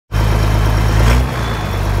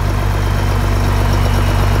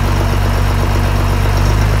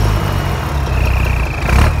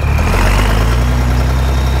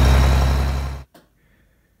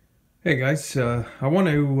Hey guys, I want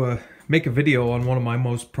to make a video on one of my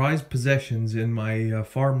most prized possessions in my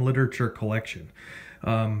farm literature collection.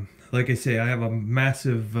 Like I say, I have a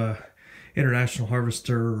massive International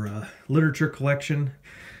Harvester literature collection,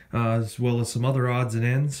 as well as some other odds and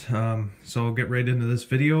ends. So I'll get right into this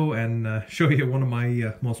video and show you one of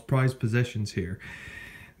my most prized possessions here.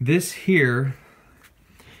 This here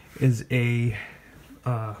is a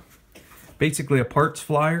basically a parts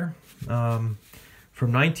flyer.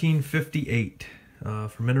 From 1958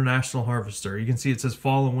 from International Harvester. You can see it says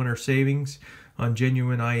fall and winter savings on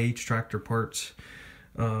genuine IH tractor parts.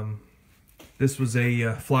 This was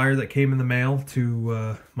a flyer that came in the mail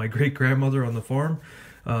to my great-grandmother on the farm.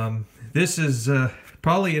 This is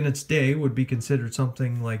probably in its day would be considered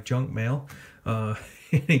something like junk mail.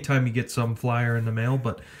 Anytime you get some flyer in the mail,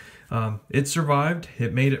 but it survived.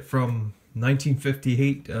 It made it from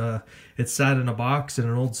 1958. It sat in a box in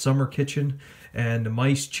an old summer kitchen, and the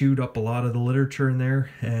mice chewed up a lot of the literature in there.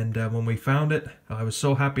 And when we found it, I was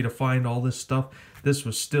so happy to find all this stuff. This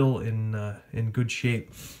was still in good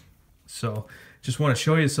shape. So just want to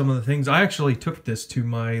show you some of the things. I actually took this to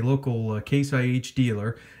my local Case IH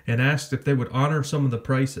dealer and asked if they would honor some of the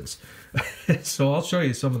prices. So I'll show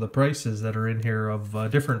you some of the prices that are in here of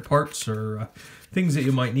different parts or things that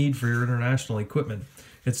you might need for your international equipment.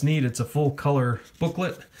 It's neat. It's a full color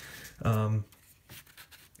booklet.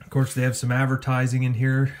 Of course, they have some advertising in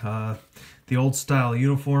here. The old style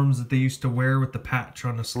uniforms that they used to wear with the patch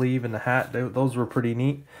on the sleeve and the hat, those were pretty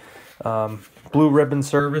neat. Blue ribbon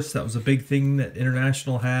service, that was a big thing that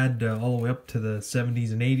International had all the way up to the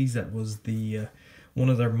 70s and 80s. That was the one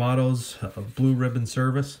of their mottos, of blue ribbon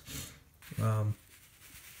service.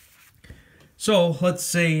 So let's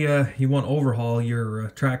say you want to overhaul your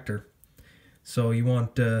tractor. So you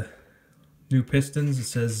want new pistons. It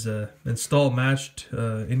says install matched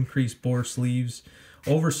increased bore sleeves,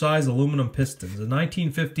 oversized aluminum pistons. In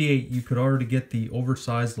 1958, you could already get the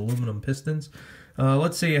oversized aluminum pistons.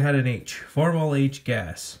 Let's say you had an H, Farmall H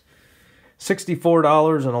gas,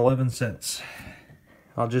 $64.11.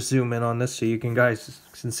 I'll just zoom in on this so you guys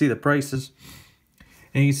can see the prices.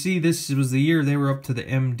 And you see this was the year they were up to the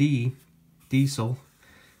MD diesel,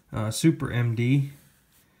 Super MD.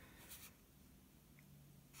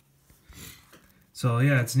 So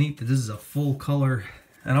yeah, it's neat that this is a full color,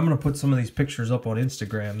 and I'm going to put some of these pictures up on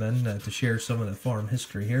Instagram then to share some of the farm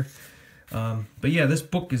history here. But yeah, this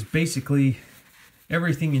book is basically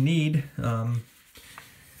everything you need. Here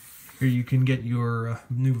you can get your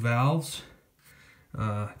new valves,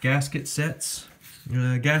 gasket sets.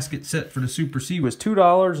 Gasket set for the Super C was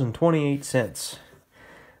 $2.28.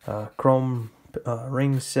 Chrome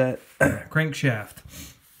ring set, crankshaft.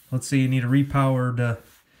 Let's see, you need a repowered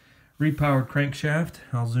crankshaft.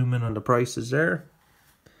 I'll zoom in on the prices there.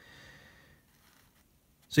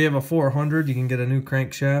 So you have a 400, you can get a new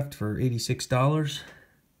crankshaft for $86.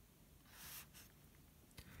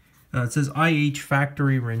 It says IH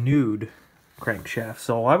factory renewed crankshaft.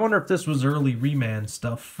 So I wonder if this was early reman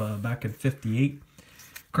stuff back in 58.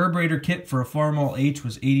 Carburetor kit for a Farmall H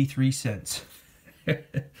was 83 cents.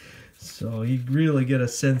 So you really get a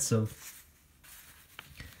sense of,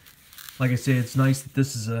 like I say, it's nice that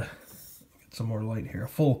this is a, get some more light here, a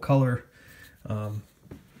full color. And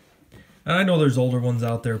I know there's older ones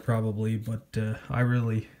out there probably, but I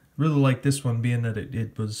really like this one, being that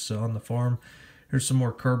it was on the farm. Here's some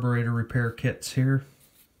more carburetor repair kits here.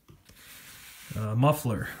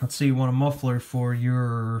 Muffler. Let's see, you want a muffler for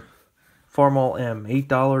your Farmall M,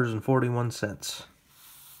 $8.41.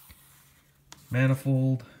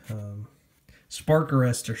 Manifold. Spark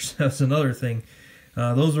arresters. That's another thing.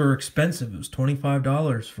 Those were expensive. It was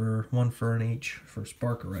 $25 for one for an H for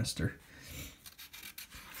spark arrestor.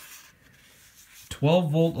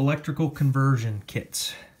 12-volt electrical conversion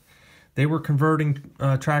kits. They were converting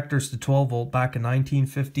tractors to 12 volt back in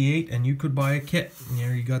 1958, and you could buy a kit. And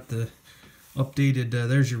there you got the updated,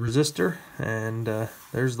 there's your resistor, and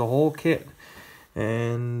there's the whole kit.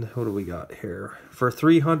 And what do we got here? For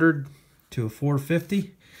 300 to a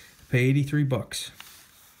 450, pay 83 bucks.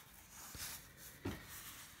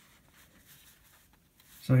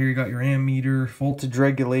 So here you got your ammeter, voltage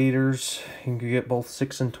regulators. You can get both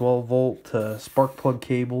 6 and 12 volt spark plug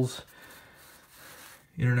cables.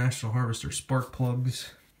 International Harvester spark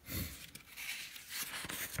plugs.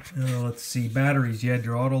 Let's see, batteries. You had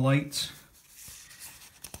your Autolites.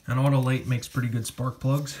 An Autolite makes pretty good spark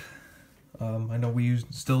plugs. I know we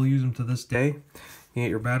still use them to this day. You get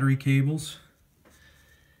your battery cables.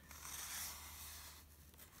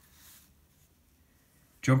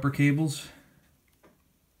 Jumper cables.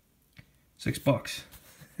 $6.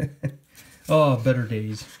 Oh, better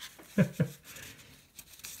days.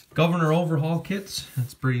 Governor overhaul kits.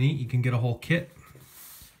 That's pretty neat. You can get a whole kit.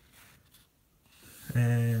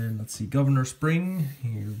 And let's see, Governor spring,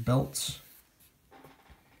 your belts.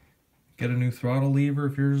 Get a new throttle lever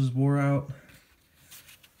if yours is wore out.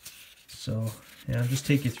 So yeah, I'll just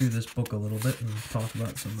take you through this book a little bit and talk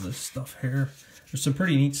about some of this stuff here. There's some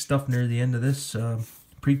pretty neat stuff near the end of this.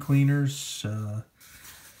 Pre-cleaners,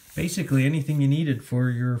 basically anything you needed for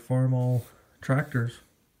your Farmall tractors.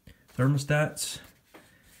 Thermostats.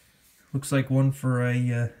 Looks like one for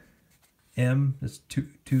a M. It's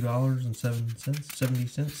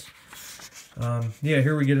 $2.70. Yeah,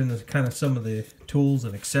 here we get into kind of some of the tools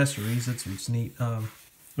and accessories. That's what's neat.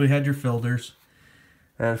 We had your filters.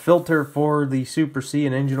 And filter for the Super C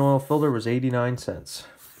and engine oil filter was 89 cents.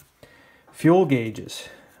 Fuel gauges.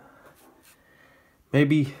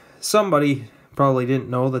 Maybe somebody probably didn't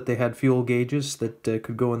know that they had fuel gauges that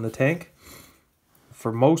could go in the tank.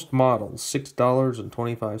 For most models,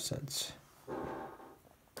 $6.25.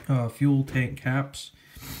 Fuel tank caps.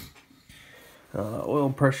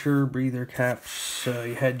 Oil pressure, breather caps.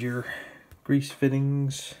 You had your grease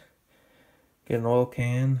fittings. Get an oil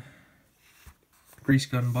can. Grease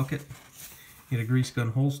gun bucket. Get a grease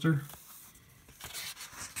gun holster.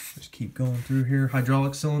 Just keep going through here.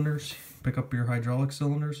 Hydraulic cylinders. Pick up your hydraulic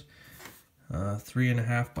cylinders.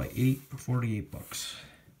 3.5 by 8, 48 bucks.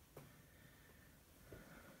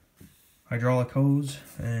 Hydraulic hose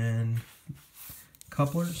and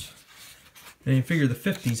couplers. And you figure the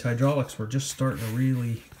 50s hydraulics were just starting to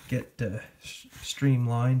really get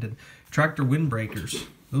streamlined. And tractor windbreakers,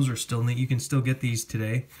 those are still neat. You can still get these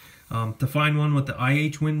today. To find one with the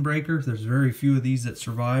IH windbreaker, there's very few of these that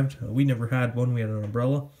survived. We never had one. We had an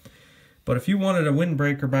umbrella. But if you wanted a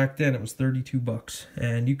windbreaker back then, it was 32 bucks.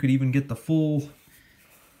 And you could even get the full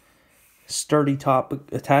sturdy top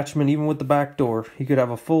attachment, even with the back door. You could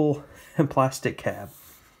have a full plastic cab.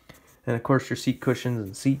 And of course your seat cushions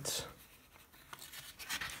and seats.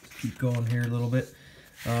 Keep going here a little bit.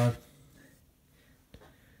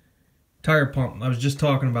 Tire pump. I was just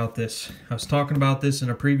talking about this. I was talking about this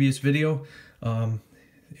in a previous video.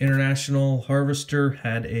 International Harvester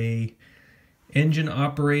had a engine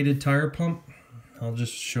operated tire pump. I'll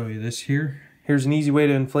just show you this here. Here's an easy way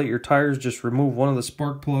to inflate your tires. Just remove one of the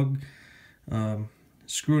spark plug,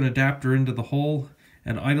 screw an adapter into the hole,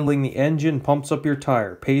 and idling the engine pumps up your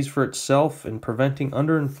tire. Pays for itself in preventing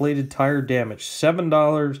underinflated tire damage.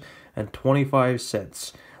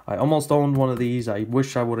 $7.25. I almost owned one of these. I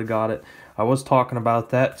wish I would have got it. I was talking about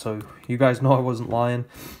that, so you guys know I wasn't lying.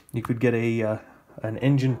 You could get a an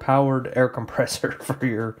engine powered air compressor for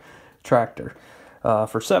your tractor for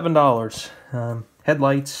 $7.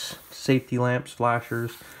 Headlights, safety lamps,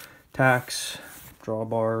 flashers, tacks,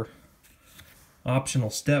 drawbar, optional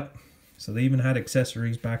step. So they even had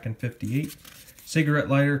accessories back in '58. Cigarette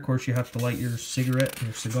lighter, of course you have to light your cigarette and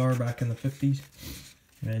your cigar back in the 50s.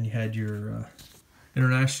 And you had your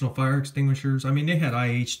International fire extinguishers. I mean, they had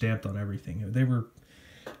IH stamped on everything. They were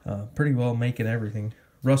pretty well making everything.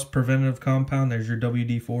 Rust preventative compound, there's your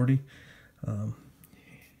WD-40.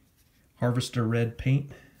 Harvester red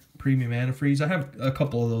paint. Premium antifreeze. I have a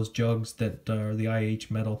couple of those jugs that are the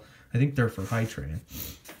IH metal. I think they're for Hytran.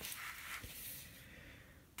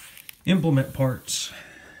 Implement parts.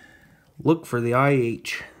 Look for the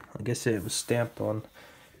IH. Like I said, it was stamped on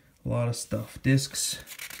a lot of stuff. Discs.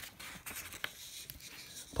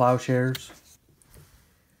 Plowshares.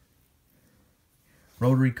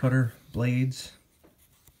 Rotary cutter blades.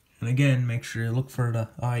 And again, make sure you look for the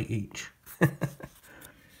IH.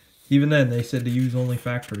 Even then, they said to use only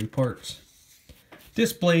factory parts.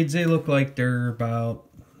 Disc blades, they look like they're about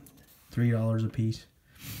 $3 a piece.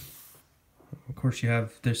 Of course,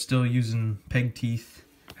 they're still using peg teeth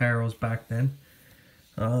harrows back then.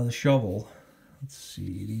 The shovel, let's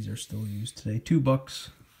see, these are still used today. $2,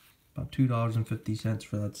 about $2.50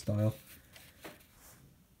 for that style.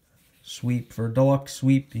 Sweep, for a deluxe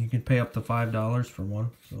sweep, you can pay up to $5 for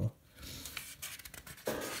one. So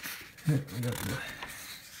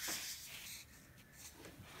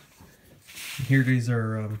here, these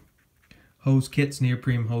are hose kits,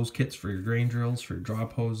 neoprene hose kits for your grain drills, for your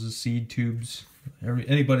drop hoses, seed tubes.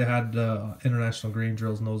 Anybody had International grain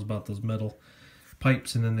drills knows about those metal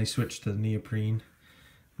pipes, and then they switched to the neoprene.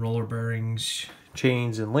 Roller bearings,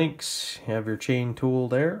 chains and links. You have your chain tool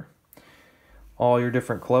there. All your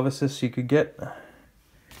different clevises you could get.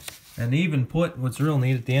 And they even put, what's real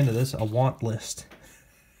neat at the end of this, a want list.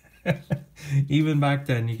 Even back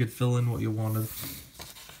then, you could fill in what you wanted.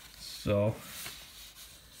 So,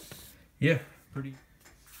 yeah, pretty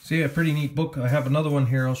neat book. I have another one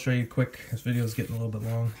here I'll show you quick. This video is getting a little bit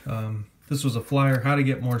long. This was a flyer, how to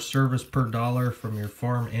get more service per dollar from your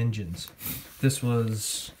farm engines. This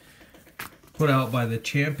was put out by the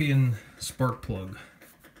Champion Spark Plug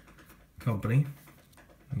company.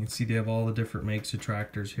 You can see they have all the different makes of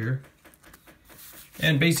tractors here.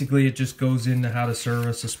 And basically it just goes into how to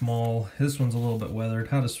service a small, this one's a little bit weathered,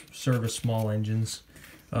 how to service small engines.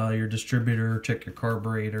 Your distributor, check your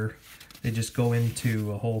carburetor. They just go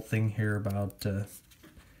into a whole thing here about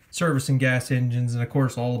servicing gas engines, and of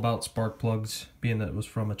course all about spark plugs, being that it was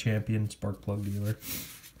from a Champion spark plug dealer.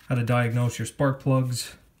 How to diagnose your spark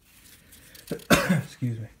plugs.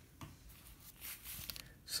 Excuse me.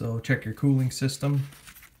 So check your cooling system.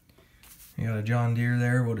 You got a John Deere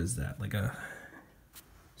there. What is that? Like a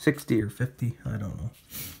 60 or 50? I don't know.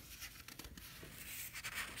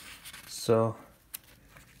 So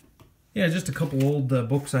yeah, just a couple old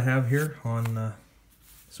books I have here on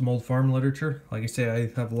some old farm literature. Like I say,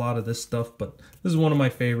 I have a lot of this stuff, but this is one of my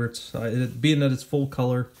favorites. Being that it's full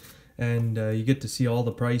color and you get to see all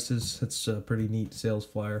the prices, it's a pretty neat sales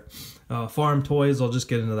flyer. Farm toys, I'll just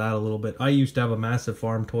get into that a little bit. I used to have a massive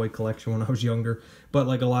farm toy collection when I was younger, but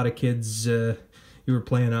like a lot of kids, you were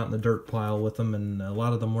playing out in the dirt pile with them, and a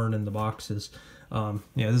lot of them weren't in the boxes. Yeah,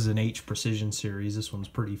 this is an H Precision series. This one's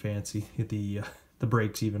pretty fancy. The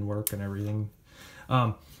brakes even work and everything.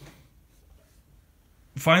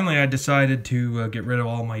 Finally, I decided to get rid of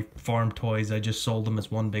all my farm toys. I just sold them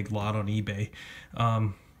as one big lot on eBay.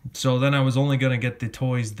 So then I was only going to get the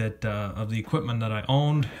toys that of the equipment that I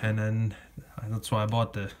owned, and then that's why I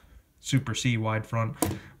bought the Super C wide front.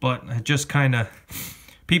 But it just kind of,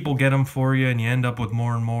 people get them for you, and you end up with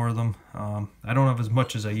more and more of them. I don't have as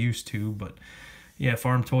much as I used to, but yeah,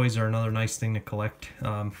 farm toys are another nice thing to collect.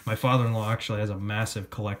 My father-in-law actually has a massive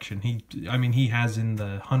collection. He has in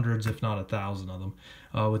the hundreds, if not 1,000 of them,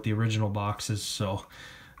 with the original boxes. So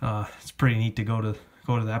it's pretty neat to go to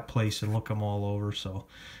that place and look them all over. So,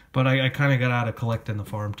 but I kind of got out of collecting the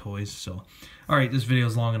farm toys. So, all right, this video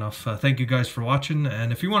is long enough. Thank you guys for watching.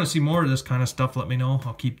 And if you want to see more of this kind of stuff, let me know.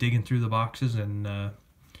 I'll keep digging through the boxes and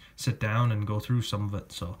sit down and go through some of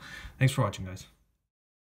it. So, thanks for watching, guys.